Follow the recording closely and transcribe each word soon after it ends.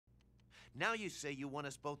Now you say you want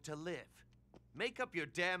us both to live. Make up your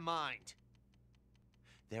damn mind.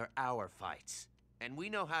 They're our fights, and we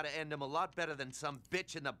know how to end them a lot better than some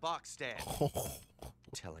bitch in the box stand.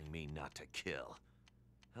 Telling me not to kill.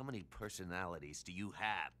 How many personalities do you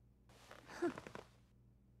have?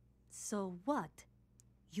 So what?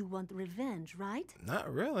 You want revenge, right? Not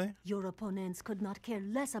really. Your opponents could not care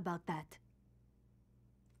less about that.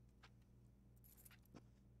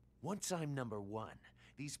 Once I'm #1,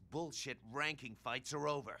 these bullshit ranking fights are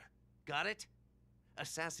over. Got it?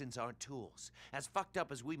 Assassins aren't tools. As fucked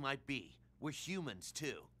up as we might be, we're humans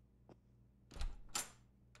too.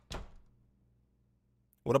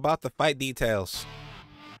 What about the fight details?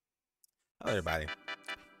 Hello everybody,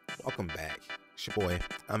 welcome back. It's your boy,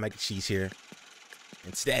 Lmacncheese here.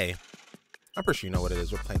 And today, I'm pretty sure you know what it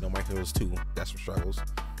is. We're playing Lmacncheese 2, Desperate Struggles.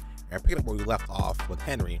 And I'm picking up where we left off with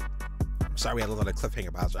Henry. I'm sorry we had a little cliffhanger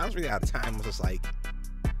about it. I was really out of time. I was just like,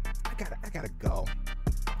 I gotta go.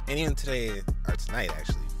 And even today, or tonight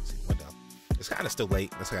actually, see the window. It's kind of still late.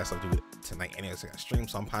 That's why I got stuff to do tonight. Anyways, I got to stream,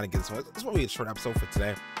 so I'm probably getting this one. This will be a short episode for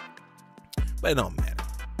today, but it don't matter.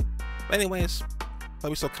 But anyways, hope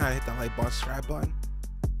you still kind of hit that like button, subscribe button.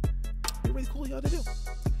 It'd be really cool y'all to do.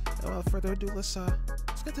 And without further ado, let's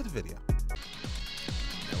get to the video.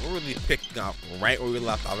 And we're really picking up right where we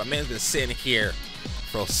left off. That man's been sitting here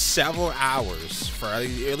for several hours, for at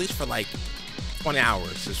least for like 20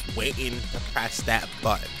 hours, just waiting to press that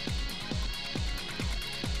button.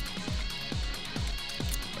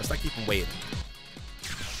 Let's not keep him waiting.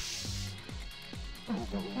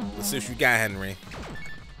 Let's see what you got, Henry.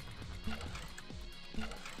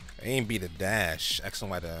 A and B to dash. X and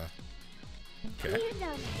Y to... Okay.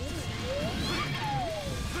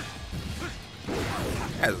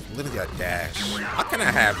 That is literally a dash. How can I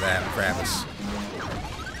have that, Travis?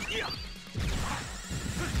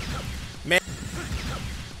 Man.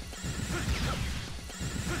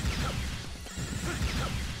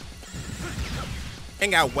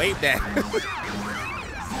 Ain't got wave dash.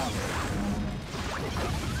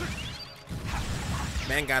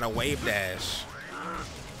 Man got a wave dash.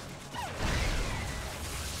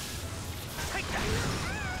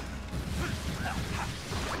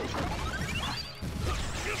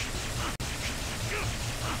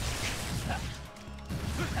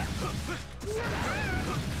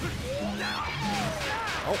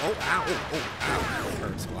 Oh, ow, oh, ow. That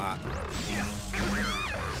hurts a lot.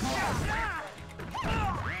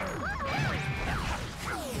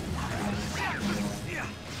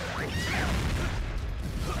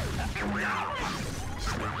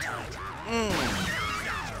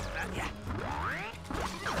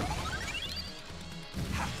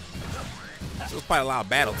 This was quite a lot of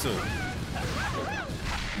battle too.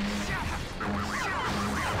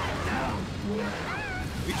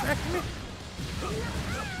 You tracking me?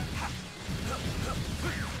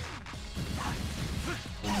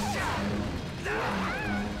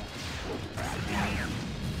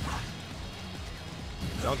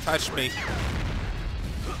 Don't touch me.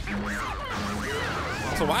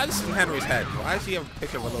 So why is this in Henry's head? Why does he have a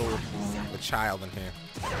picture of a child in here?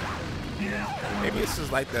 Maybe this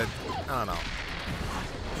is like the, I don't know.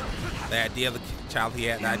 The idea of the child he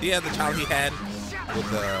had. The idea of the child he had with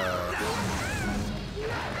the,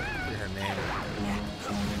 what's her name?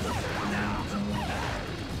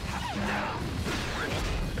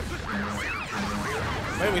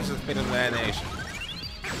 Maybe it's just been in the animation.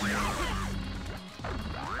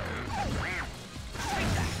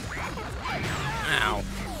 Ow.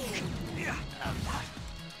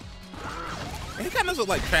 And he kind of looks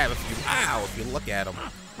like Travis if you look at him.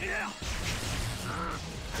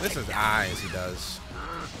 This is eyes he does.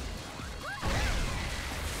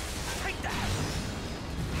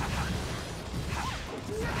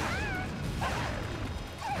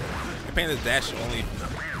 I painted his dash only.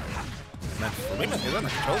 Wait a minute, is that the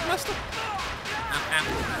controls messed up?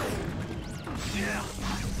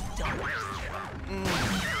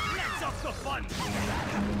 That's the fun.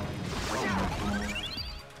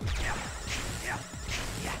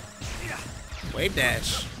 Wave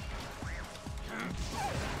dash.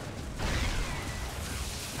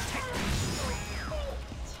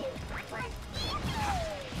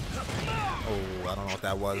 Oh, I don't know what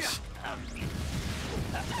that was. I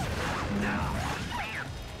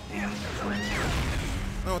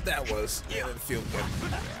don't know what that was. Yeah, it didn't feel good.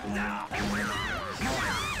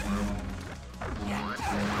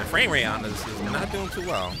 The frame rate on this is not doing too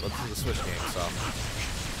well, but this is a Switch game, so.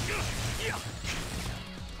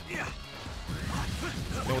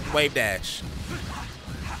 Go with the wave dash.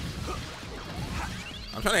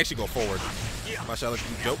 I'm trying to actually go forward. Much I like to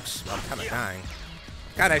do jokes, but I'm kind of dying.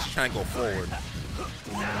 I'm kind of actually trying to go forward.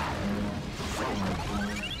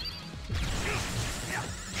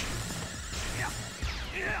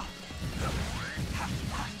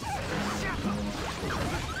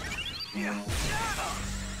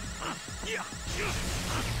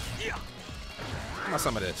 How about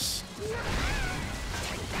some of this?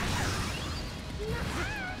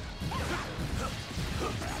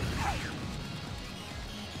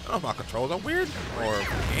 I don't know if my controls are weird or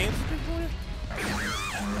games.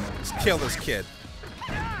 Let's kill this kid.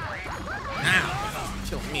 Ow!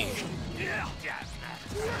 Kill me.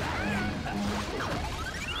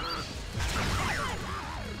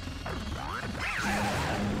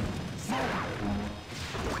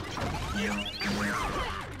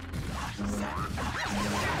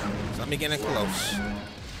 So let me get in close.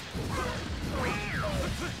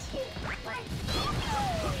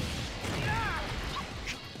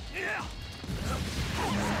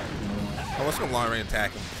 Oh, let's go long range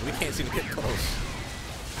attack him. We can't seem to get close.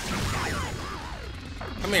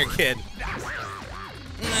 Come here, kid.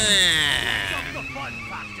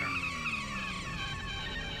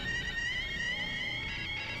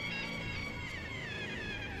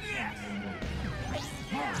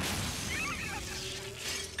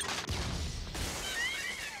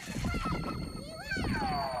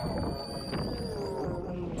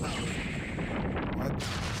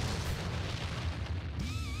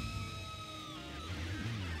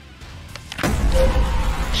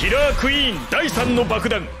 Killer Queen 第3の爆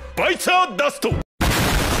弾バイツァーダスト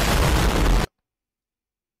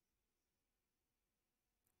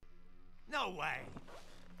No way.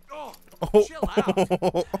 Oh, Oh. chill out.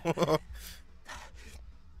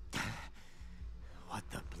 What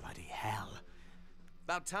the bloody hell?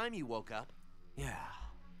 About time you woke up. Yeah.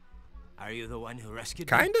 Are you the one who rescued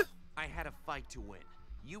me? Kinda? I had a fight to win.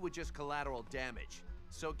 You were just collateral damage.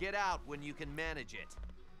 So get out when you can manage it.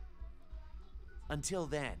 Until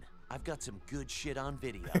then, I've got some good shit on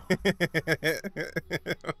video.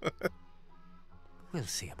 We'll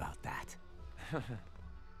see about that.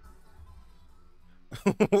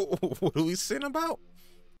 What are we saying about?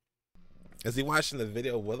 Is he watching the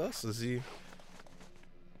video with us? Is he?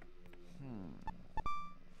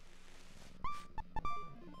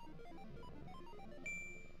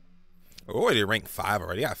 We're already ranked 5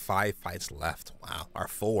 already. I got 5 fights left. Wow, or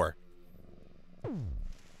 4.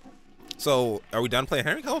 So, are we done playing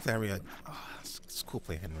Henry? Go play Henry. Oh, it's cool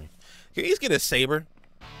playing Henry. Can you get a saber?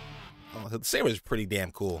 Oh, the saber is pretty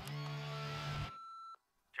damn cool.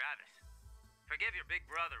 Travis, forgive your big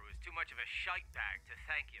brother who was too much of a shite bag to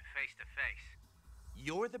thank you face to face.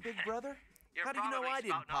 You're the big brother? You're How do you know I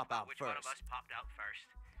probably didn't spouting off pop out about which one of first? us popped out first.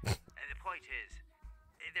 The point is,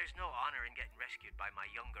 there's no honor in getting rescued by my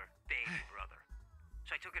younger baby brother.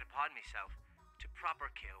 So I took it upon myself to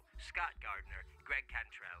proper kill Scott Gardner, Greg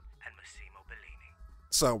Cantrell, and Massimo Bellini.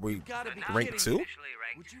 So we Gotta be rank kidding 2? me. Officially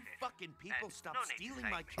ranked Would you 5th. fucking people And stop no need to stealing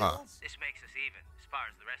thank my me. kills? This makes us even as far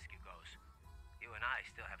as the rescue goes. You and I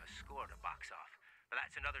still have a score to box off, but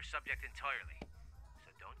that's another subject entirely.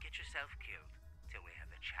 So don't get yourself killed till we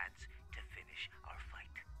have a chance to finish our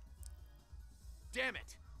fight. Damn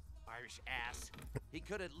it! Irish ass. He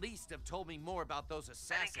could at least have told me more about those And in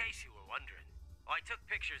assassins. case you were wondering, I took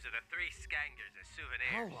pictures of the 3 skangers as How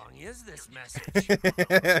souvenirs. long is this message?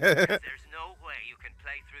 Because there's no way you can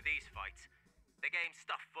play through these fights. The game's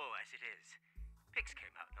stuffed full as it is. Pics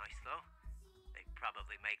came out nice, though. They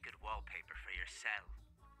probably make good wallpaper for your cell.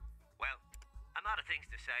 Well, I'm out of things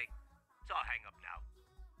to say, so I'll hang up now.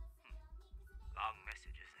 Long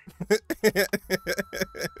messages, eh?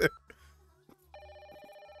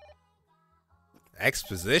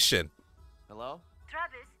 Exposition. Hello?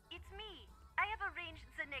 Travis, it's me. I have arranged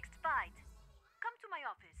the next fight. Come to my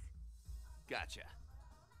office. Gotcha.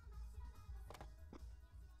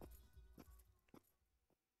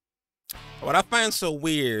 What I find so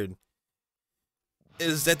weird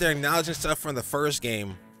is that they're acknowledging stuff from the first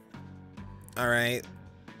game. Alright.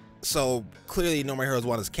 So clearly No More Heroes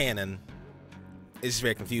 1 is canon. It's just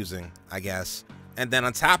very confusing, I guess. And then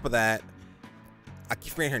on top of that, I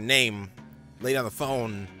keep forgetting her name. Lady on the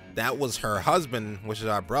phone, that was her husband, which is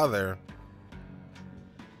our brother.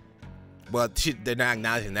 But they're not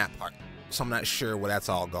acknowledging that part. So I'm not sure where that's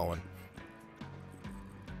all going.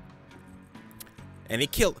 And he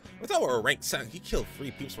killed, I thought we were ranked 7. He killed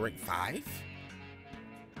 3 people, so ranked 5?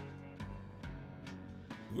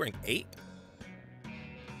 We ranked 8? I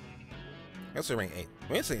guess we ranked 8.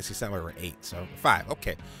 We didn't see somewhere we were 8, so 5.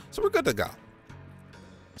 Okay, so we're good to go.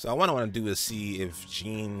 So what I want to do is see if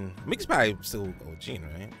Gene, we can probably still go with Gene,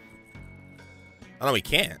 right? Oh no, we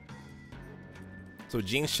can't. So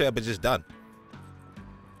Gene should have been just done.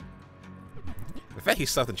 The fact he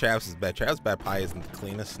stuffed in Travis's bed. Travis's bed probably isn't the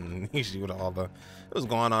cleanest, and usually with all the what's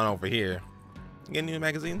going on over here. You get new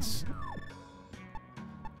magazines?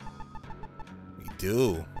 We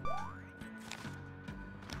do.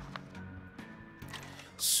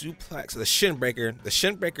 Suplex, the shin breaker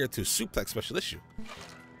to suplex special issue.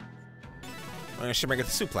 Shin breaker to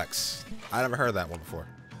suplex. I never heard of that one before.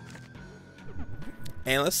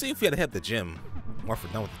 And let's see if we had to hit the gym. Once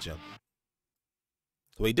we're done with the gym.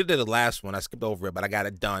 So we did the last one. I skipped over it, but I got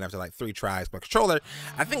it done after like 3 tries. My controller,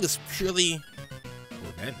 I think it's purely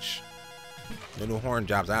revenge. No new horn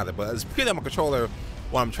jobs either, but it's purely on my controller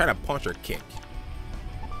while I'm trying to punch or kick.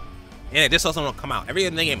 And it just doesn't want to come out. Everything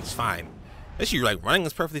in the game is fine. This you're like running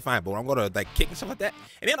is perfectly fine, but when I'm going to like kick and stuff like that,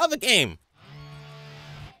 and the other game,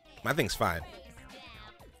 my thing's fine.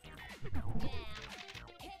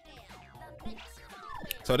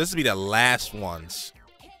 So this will be the last ones.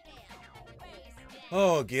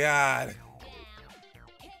 Oh God.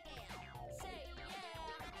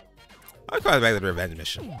 I'll call it back to the revenge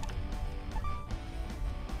mission.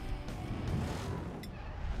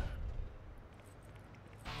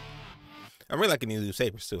 I'm really liking these new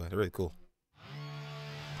sabers too. They're really cool.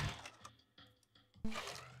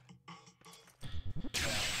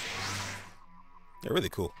 They're really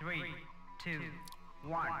cool. 3, 2,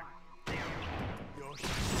 1.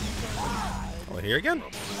 Oh, here again?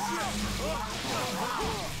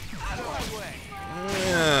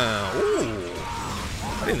 Yeah. Ooh.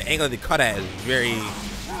 I think the angle they cut at is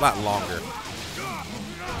a lot longer.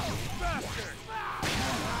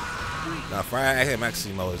 Now, for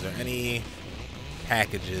Maximo, is there any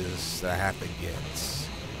packages that I have to get?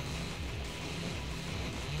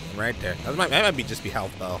 Right there. That might be just be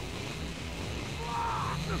health though.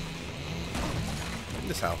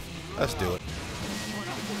 This health. Let's do it.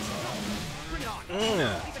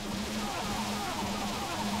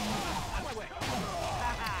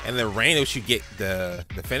 And the range which you get the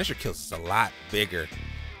finisher kills is a lot bigger.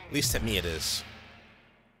 At least to me it is.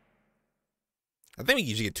 I think we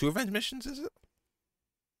usually get 2 revenge missions, is it?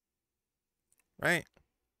 Right?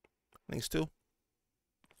 I think it's 2.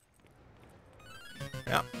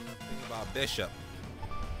 Yeah. Think about Bishop.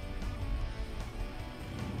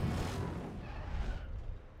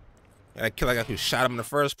 And I kill that guy who shot him in the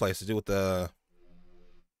first place to do with the...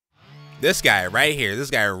 This guy right here.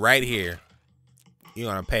 This guy right here.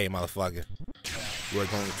 You're gonna pay, motherfucker. You are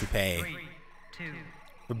going to pay. 3, 2,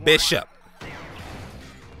 For Bishop.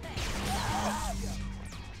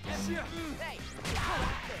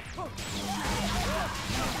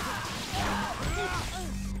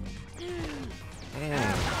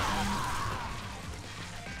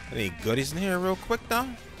 Any goodies in here real quick though?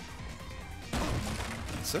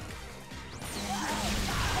 That's it.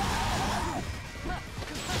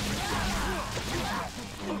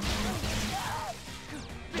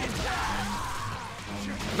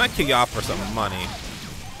 I might kill you off for some money.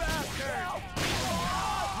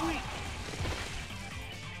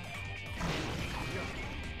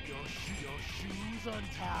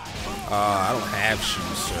 I don't have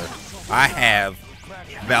shoes, sir. I have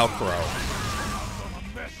Velcro.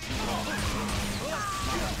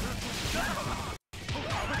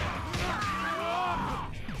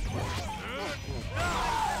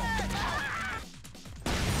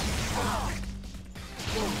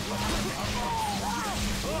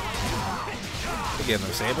 We getting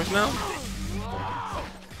them sabers now?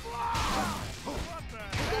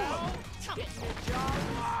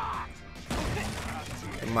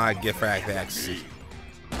 My gift rack axe.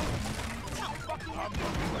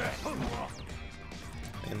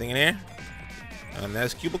 Anything in here?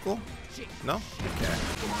 That's cubicle? No? Okay.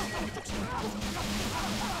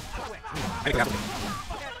 Hey, got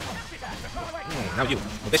now you,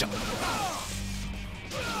 Bishop.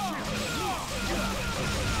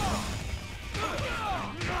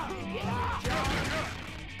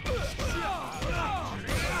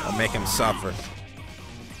 I'll make him suffer.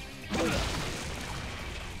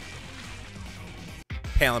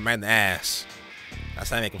 Pale him right in the ass.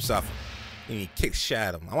 That's how I make him suffer. And he kicks shit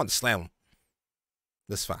at him. I want to slam him.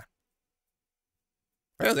 This is fine.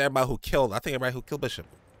 Where was everybody who killed? I think everybody who killed Bishop.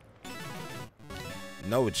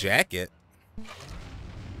 No jacket. Is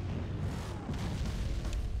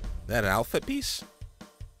that an outfit piece?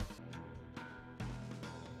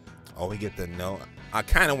 Oh, we get the no. I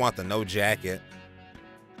kind of want the no jacket.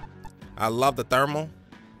 I love the thermal,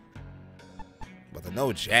 but the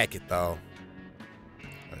no jacket though.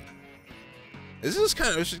 This is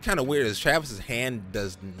kind of weird. As Travis's hand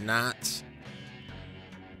does not,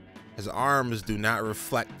 his arms do not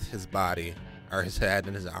reflect his body or his head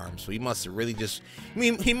and his arms. So he must really just, I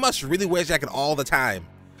mean, he must really wear a jacket all the time,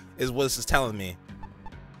 is what this is telling me.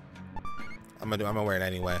 I'm gonna wear it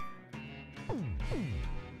anyway.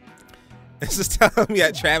 This is telling me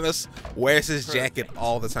that Travis wears his jacket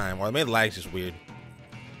all the time. Or maybe the light's just weird.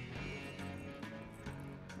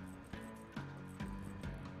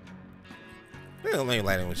 The lane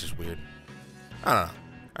lighting was just weird. I don't know.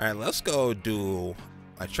 All right, let's go do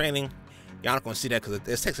my training. Y'all not gonna see that because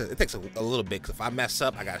it takes a little bit. Because if I mess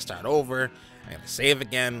up, I gotta start over. I gotta save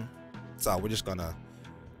again. So we're just gonna.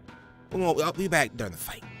 I'll be back during the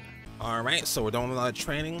fight. All right, so we're doing a lot of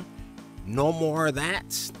training. No more of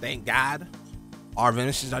that. Thank God. Our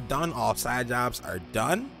missions are done. All side jobs are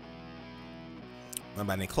done.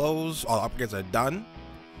 Nobody clothes. All upgrades are done.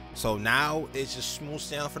 So now it's just smooth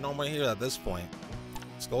sailing for No More Heroes at this point.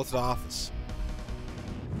 Let's go to the office.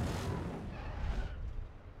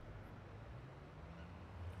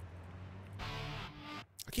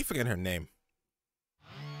 I keep forgetting her name.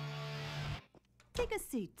 Take a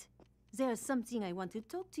seat. There's something I want to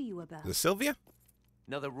talk to you about. Is it Sylvia?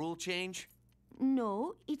 Another rule change?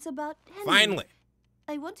 No, it's about Henry. Finally.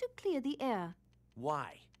 I want to clear the air.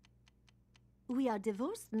 Why? We are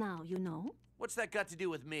divorced now, you know. What's that got to do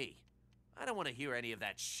with me? I don't want to hear any of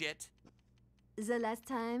that shit. The last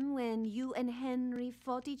time when you and Henry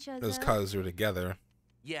fought each other. It was because we were together.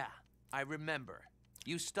 Yeah, I remember.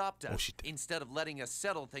 You stopped us instead of letting us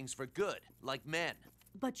settle things for good, like men.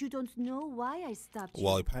 But you don't know why I stopped you.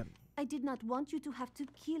 Wally Penn. I did not want you to have to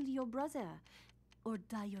kill your brother. Or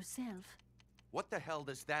die yourself. What the hell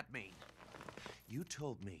does that mean? You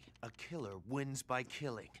told me a killer wins by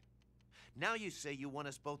killing. Now you say you want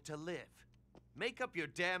us both to live. Make up your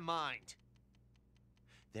damn mind.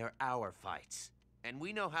 They're our fights, and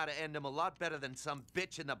we know how to end them a lot better than some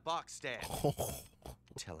bitch in the box stand.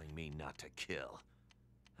 Telling me not to kill.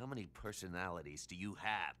 How many personalities do you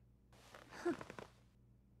have?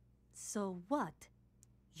 So what?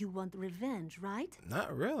 You want revenge, right?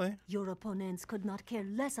 Not really. Your opponents could not care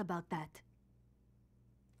less about that.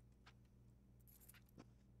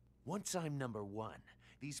 Once I'm number one,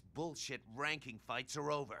 these bullshit ranking fights are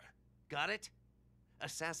over. Got it?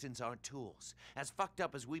 Assassins aren't tools. As fucked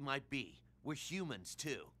up as we might be, we're humans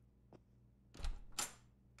too.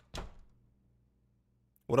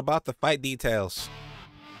 What about the fight details?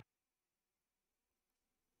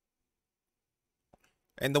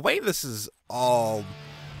 And the way this is all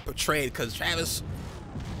portrayed, because Travis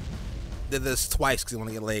did this twice because he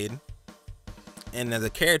wanted to get laid. And as a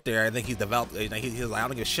character, I think he's developed. He's like, I don't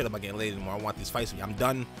give a shit about getting laid anymore. I want these fights. I'm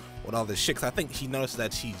done with all this shit. Cause I think he noticed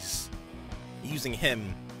that she's using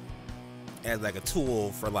him as like a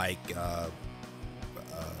tool for like. I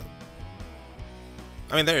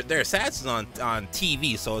mean, they're assassins on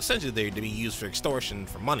TV, so essentially they're to be used for extortion,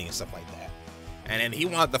 for money and stuff like that. And then he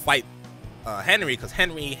wanted to fight Henry because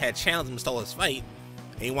Henry had challenged him, stole his fight,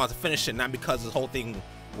 and he wanted to finish it. Not because this whole thing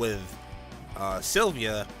with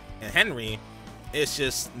Sylvia and Henry. It's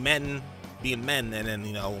just men being men, and then,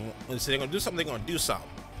 you know, when they're gonna do something, they're gonna do something.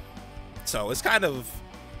 So it's kind of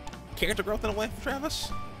character growth in a way for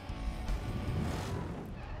Travis.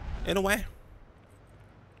 In a way.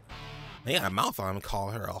 They got a mouth on him and call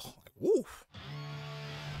her all like, woof.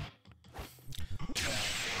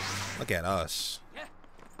 Look at us.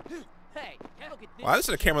 Why is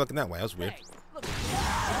the camera looking that way? That was weird.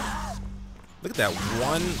 Look at that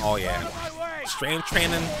one. Oh yeah. Strength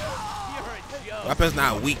training. Weapon's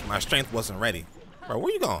not weak. My strength wasn't ready. Bro,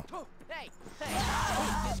 where you going?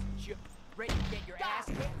 Ready to get your ass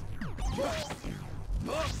kicked?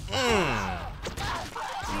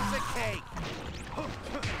 Piece of cake.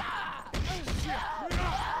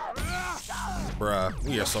 Bruh,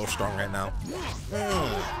 we are so strong right now.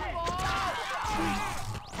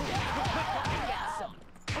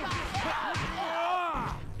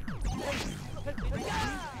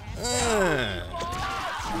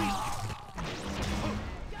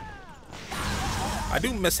 I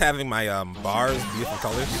do miss having my bars be different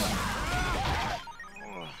colors.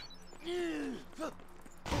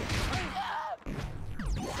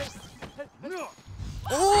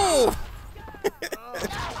 Ooh!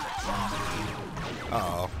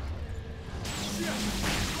 Uh-oh.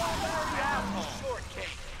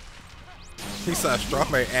 He saw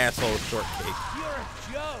strawberry asshole shortcake. You're a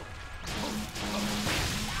joke.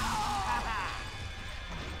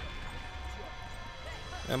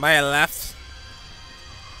 Am I left?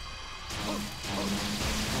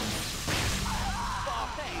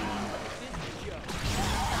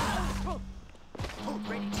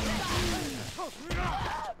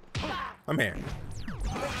 I'm here.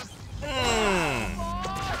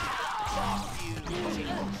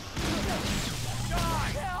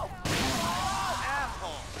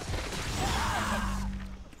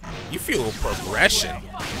 You feel progression.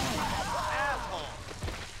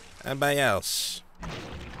 Anybody else?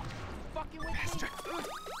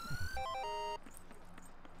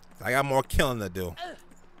 I got more killing to do.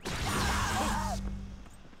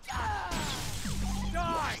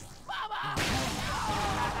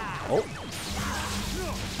 Oh.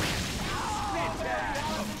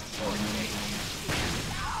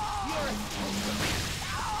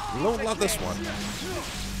 No, not this one.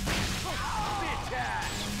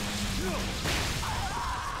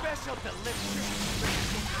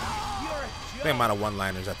 The amount of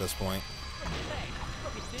one-liners at this point.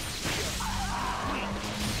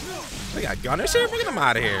 They got gunners here? Get them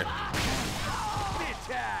out of here.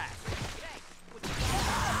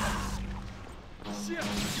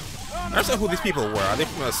 I don't know who these people were. Are they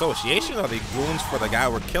from an association? Are they goons for the guy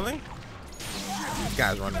we're killing? This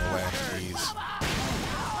guy's running away. Jeez.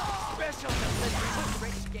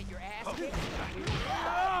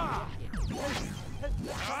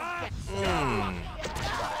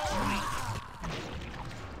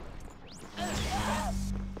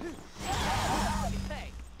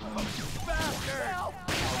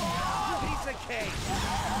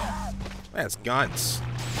 That's guns.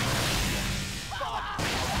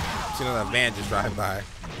 See another van just drive by.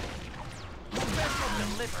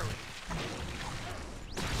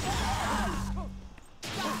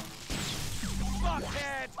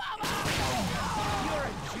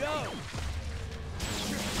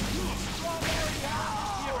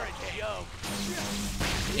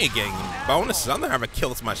 You ain't getting bonuses. I'm never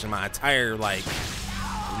killed as much in my entire, like,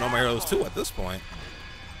 No More Heroes 2 at this point.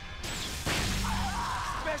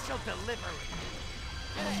 Special delivery.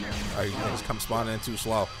 Oh, you just come spawning in too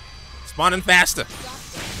slow. Spawn in faster.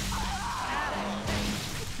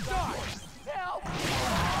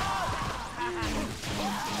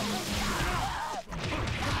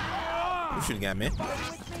 You should've got me.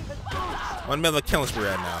 One middle of killing spree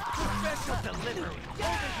right now.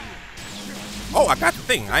 Oh, I got the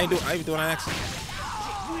thing. I ain't do it on accident.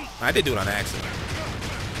 I did do it on accident.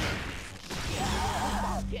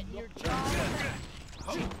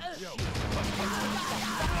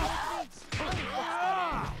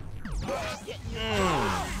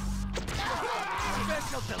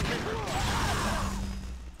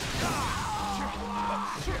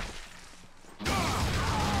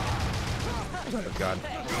 Oh, God.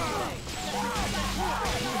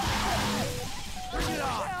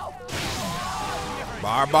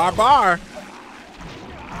 Bar, bar, bar.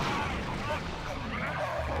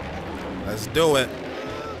 Let's do it.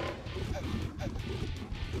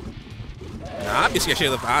 Now, I'd be scared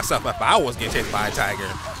of myself if I was getting chased by a tiger.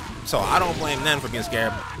 So I don't blame them for being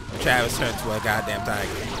scared. Travis turned to a goddamn tiger.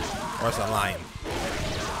 Or it's a lion.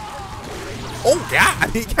 Oh, God.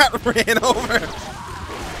 He got ran over.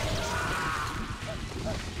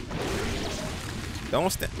 Don't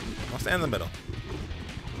stand in the middle.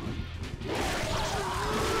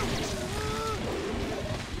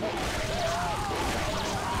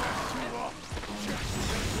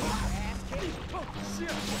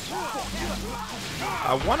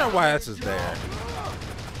 I wonder why this is there.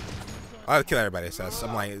 I'll kill everybody. Says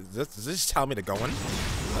I'm like, does this just tell me to go in?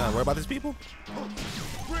 Worry about these people?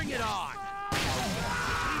 Bring it on.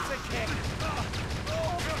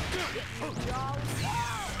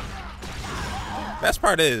 Best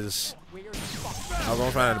part is, I was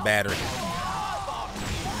almost running out of battery.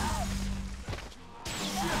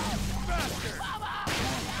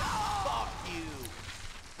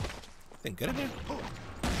 Think good in there?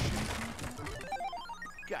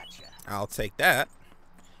 Gotcha. I'll take that.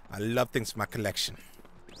 I love things for my collection.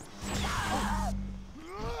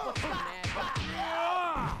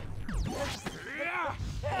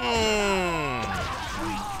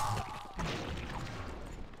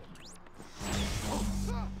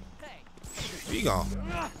 Where you going?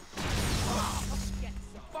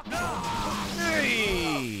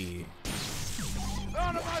 Hey!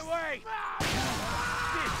 Out of my way!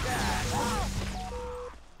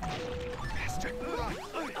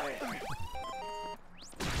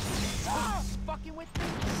 Fucking with me.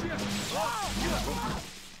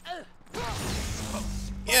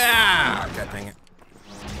 Yeah! God dang it.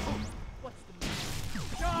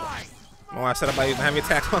 Oh, I said about using heavy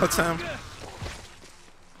attacks all the time.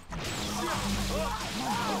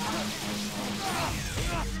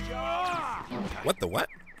 What the what?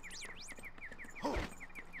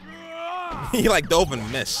 He like dove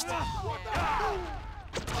and missed.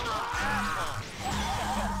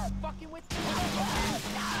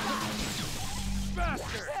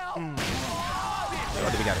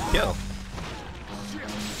 What did we gotta kill?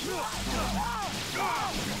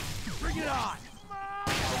 Bring it on.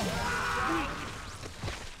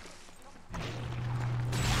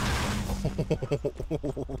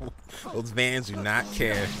 Those vans do not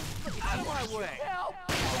care. Out of my way.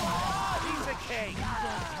 Piece of cake.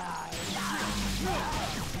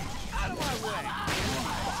 Out of my way.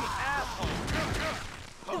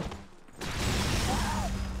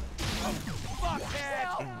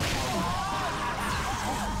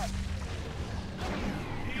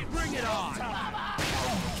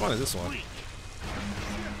 one is this one?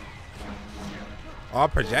 All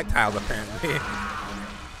projectiles, apparently.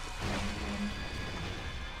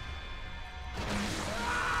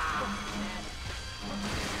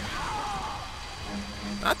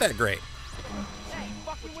 Not that great.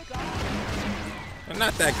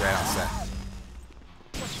 Not that great, I'll say.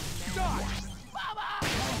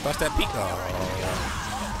 Bust that peak.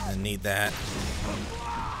 Oh, I need that.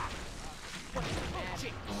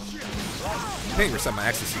 I think reset my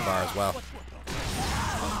ecstasy bar as well.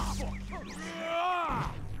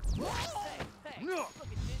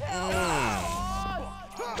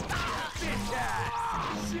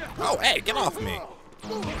 Oh, hey, get off me.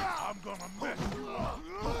 I'm gonna miss.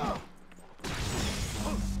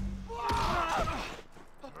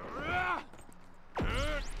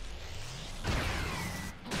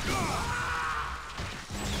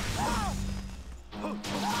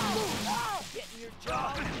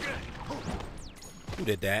 Who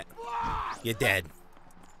did that? You're dead.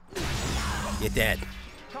 You're dead.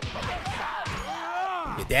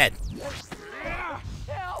 You're dead.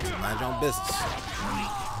 Mind your own business.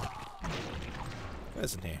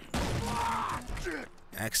 What's in here?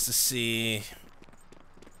 Ecstasy.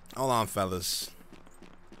 Hold on, fellas.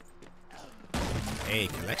 Hey,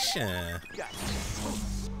 collection.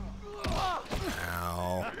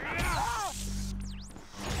 Ow.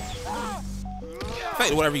 I feel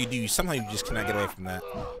like whatever you do, somehow you just cannot get away from that.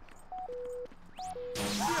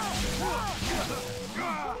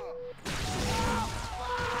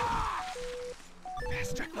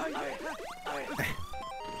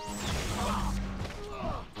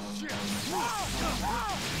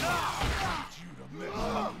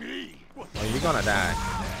 Oh, you're gonna die.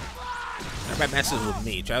 Everybody messes with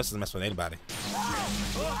me. Travis doesn't mess with anybody.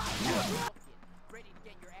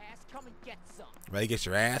 Ready to get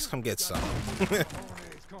your ass? Come get some.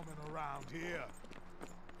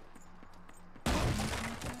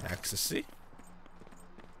 Ecstasy.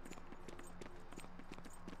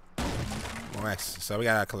 More ecstasy. So we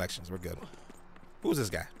got our collections. We're good. Who's this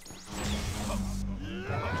guy?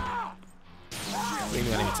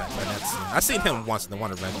 I've seen him once in the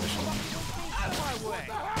Wonder Revenge mission.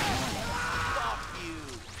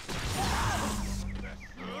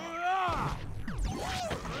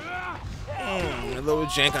 A little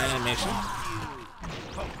jank animation.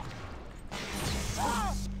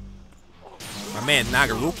 My man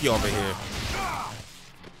Nagaruki over here.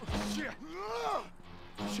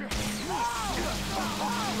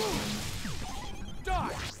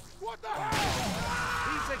 What the hell?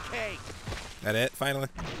 Piece of cake. That it? Finally?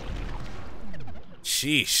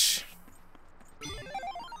 Sheesh.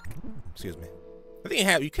 Excuse me. I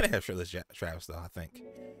think you could have shirtless Travis though, I think.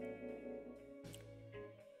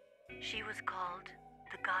 She was called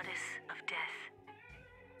the goddess of death.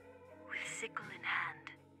 With sickle in hand,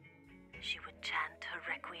 she would chant her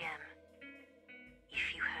requiem.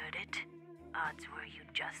 If you heard it, odds were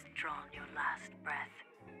you'd just drawn your last breath.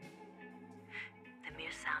 The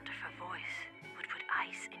mere sound of her voice would put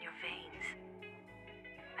ice in your veins.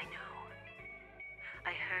 I know.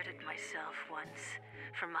 I heard it myself once,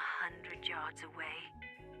 from 100 yards away.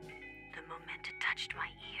 The moment it touched my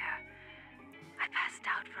ear, I passed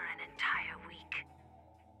out for an entire week.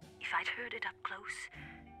 If I'd heard it up close,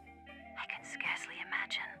 I can scarcely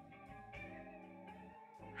imagine.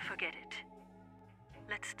 Forget it.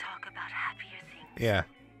 Let's talk about happier things. Yeah.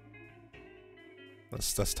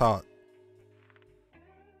 Let's talk.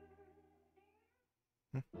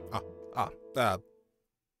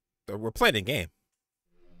 We're playing a game,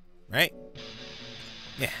 right?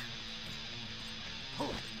 Yeah.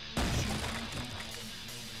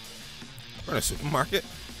 We're in a supermarket.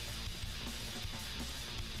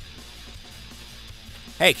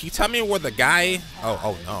 Hey, can you tell me where the guy?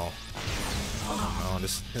 Oh no. Oh no,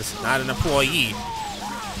 this is not an employee.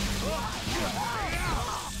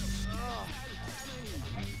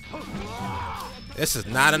 This is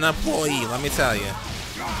not an employee, let me tell you.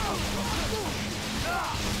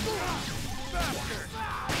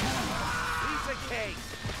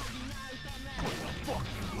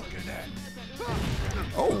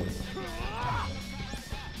 Oh.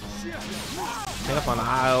 Get up on the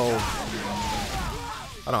aisle.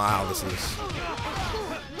 I don't know how this is.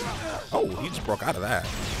 Oh, he just broke out of that.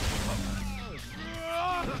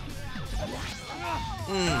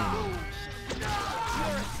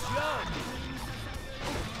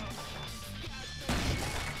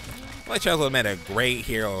 Like Charles made a great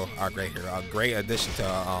hero, a great addition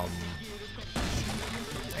to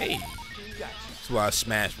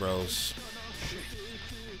Smash Bros.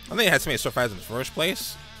 I think it had so many sword fighters in the first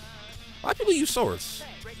place. A lot of people use swords.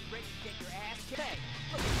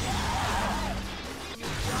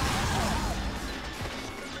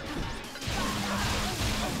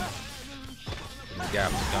 Yeah,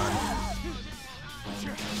 I'm done.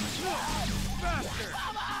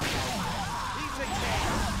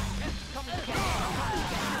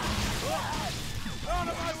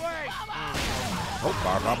 Oh,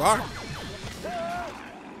 bar.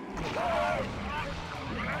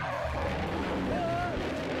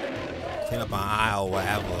 Clean up an aisle,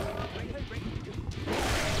 whatever.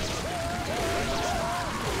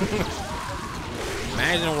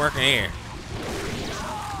 Imagine working here.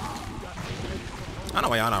 I don't know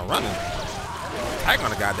why y'all not running. Tag on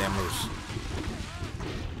the goddamn loose.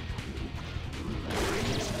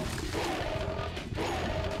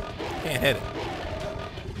 Can't hit it.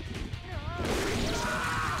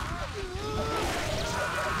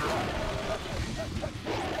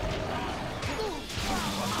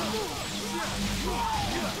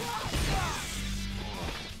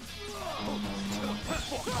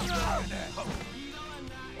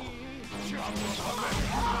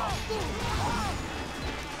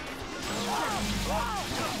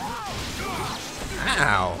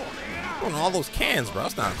 Ow. Pulling all those cans, bro.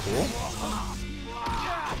 That's not cool.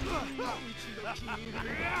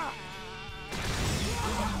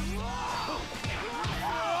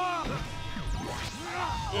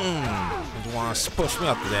 You want to push me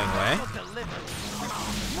up the dang way.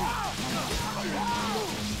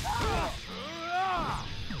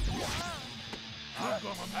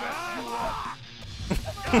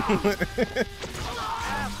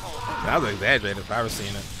 That was exaggerated if I ever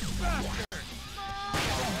seen it.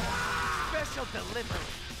 Special delivery.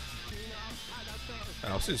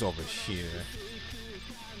 Oh, she's over here.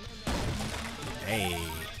 Hey.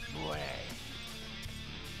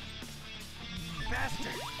 Bastard.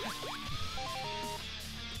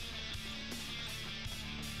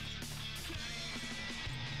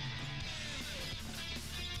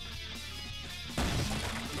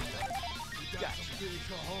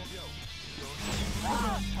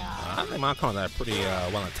 I think my cons are pretty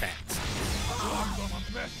well attacked.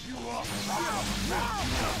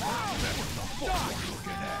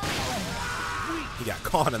 He got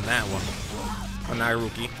caught in that one. Oh,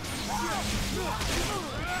 Nairuki.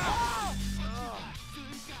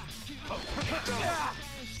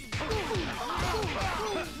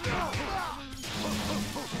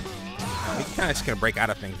 He kind of just gonna break out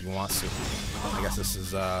of things if he wants to. I guess this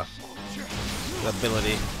is the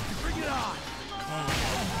ability.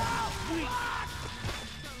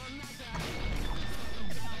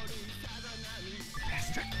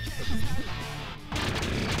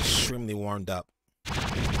 Extremely warmed up.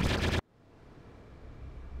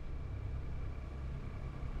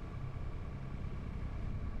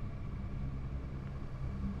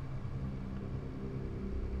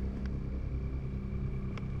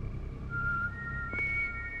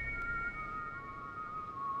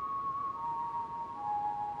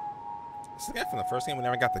 Is the guy from the first game we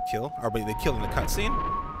never got the kill? Or they killed in the cutscene?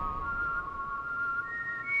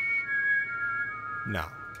 No. Okay.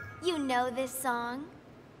 You know this song?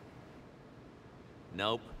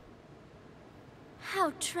 Nope.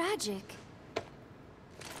 How tragic.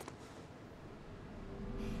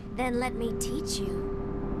 Then let me teach you.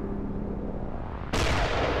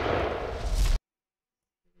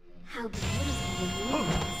 How beautiful you are.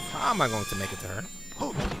 How am I going to make it to her?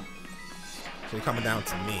 So you're coming down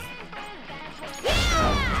to me.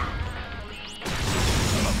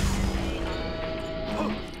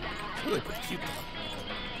 Really pretty cute though.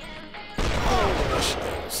 Oh, she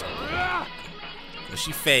goes. When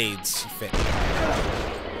she fades, she fades.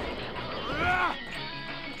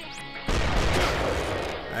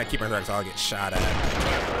 I keep her there so I'll get shot at.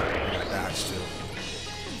 I dodge too.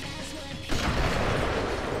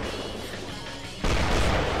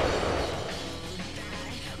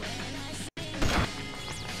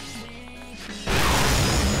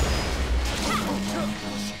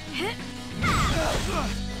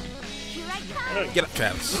 Get up,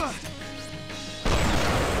 Travis. I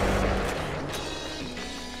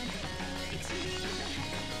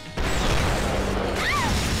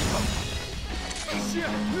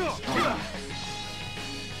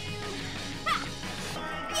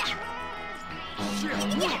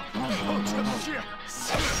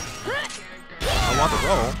want to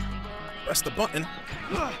roll. Press the button.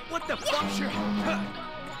 What the fuck?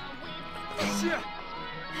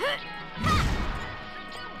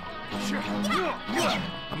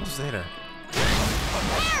 How much is there?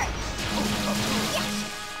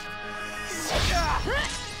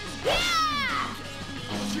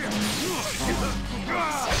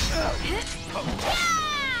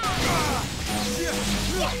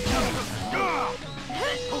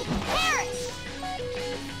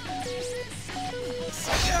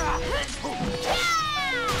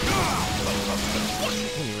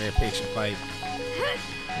 patient fight.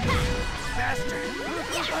 Bastard!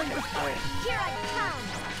 Here I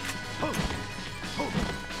come!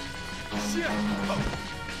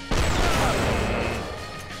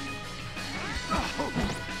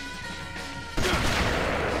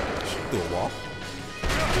 Shoot through a wall.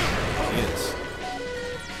 He is.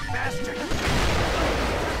 Bastard!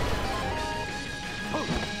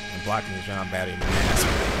 And blocking his round battery mask.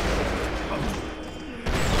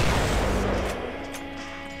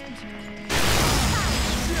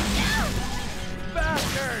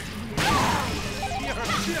 Bastard!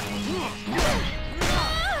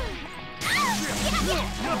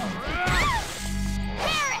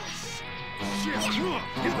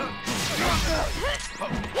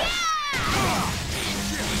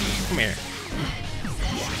 Come here.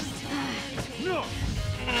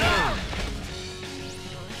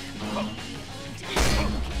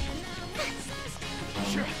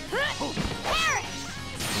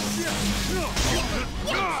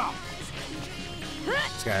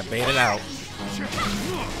 Just gotta bait it out. She's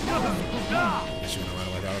gonna run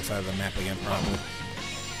away the other side of the map again, probably.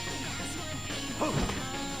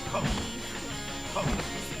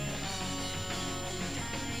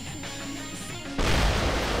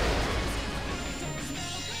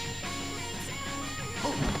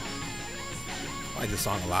 I like this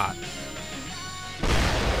song a lot.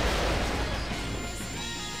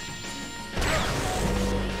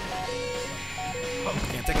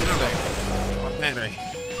 Can't take another. One battery.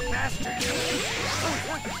 Bastard!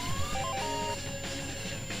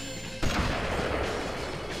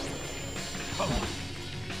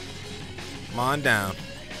 Come on down.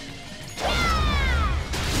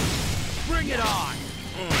 Bring it on!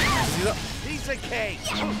 Piece of cake!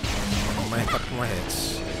 Might cut more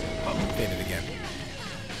hits. Fade it again.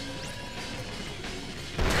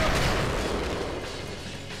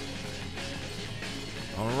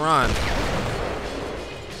 Don't run.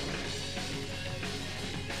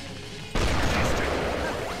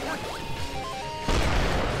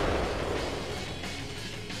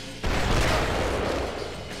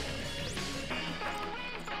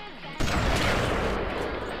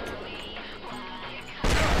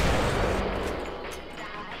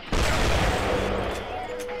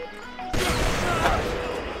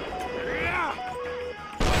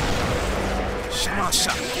 Shot.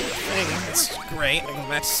 Dang, that's great. Look at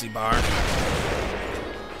that C-bar.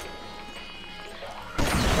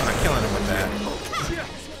 I'm not killing him with that.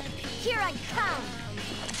 Here I come!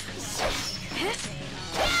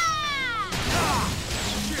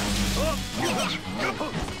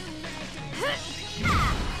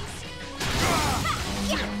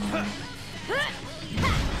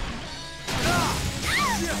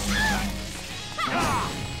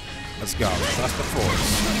 Let's go. Trust the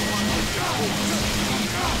force.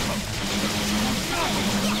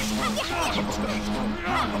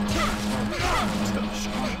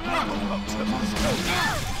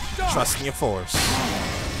 Trust in your force.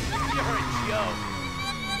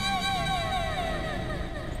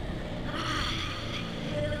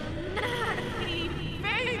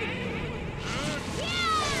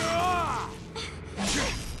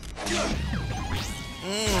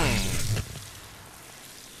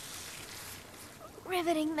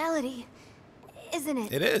 Riveting melody, isn't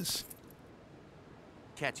it? It is.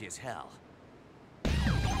 Catchy as hell.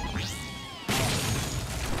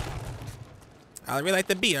 I really like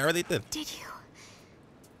the beat. I really did.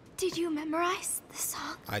 Did you memorize the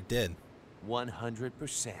song? I did.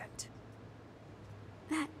 100%.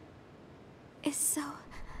 That is so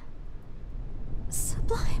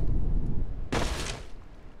sublime.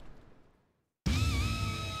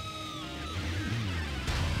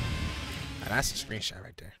 That's a screenshot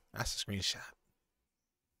right there. That's a screenshot.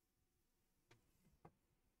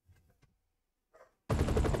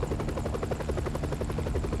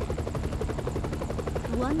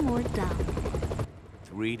 One more down.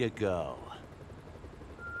 3 to go.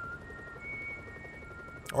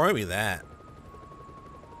 Or maybe that.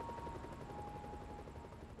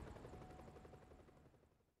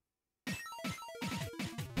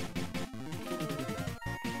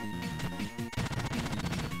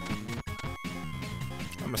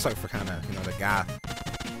 I'm a sucker for kind of, the goth.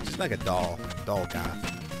 Just like a dull goth.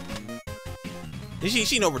 And she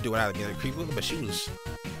didn't overdo it out of the creepy looking, but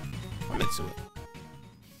I'm into it.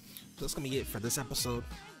 So that's gonna be it for this episode.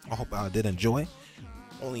 I hope I did enjoy.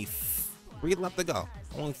 Only 3 left to go.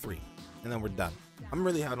 Only 3, and then we're done. I'm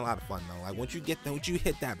really having a lot of fun though. Like once you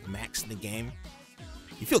hit that max in the game,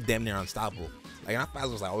 you feel damn near unstoppable. Like I thought it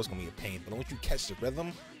was like always gonna be a pain, but once you catch the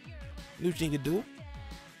rhythm, you know what you need to do.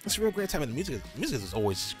 It's a real great time, and the music is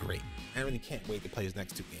always great. I really can't wait to play his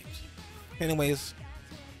next 2 games. Anyways,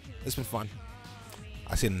 It's been fun.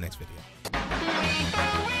 I'll see you in the next video.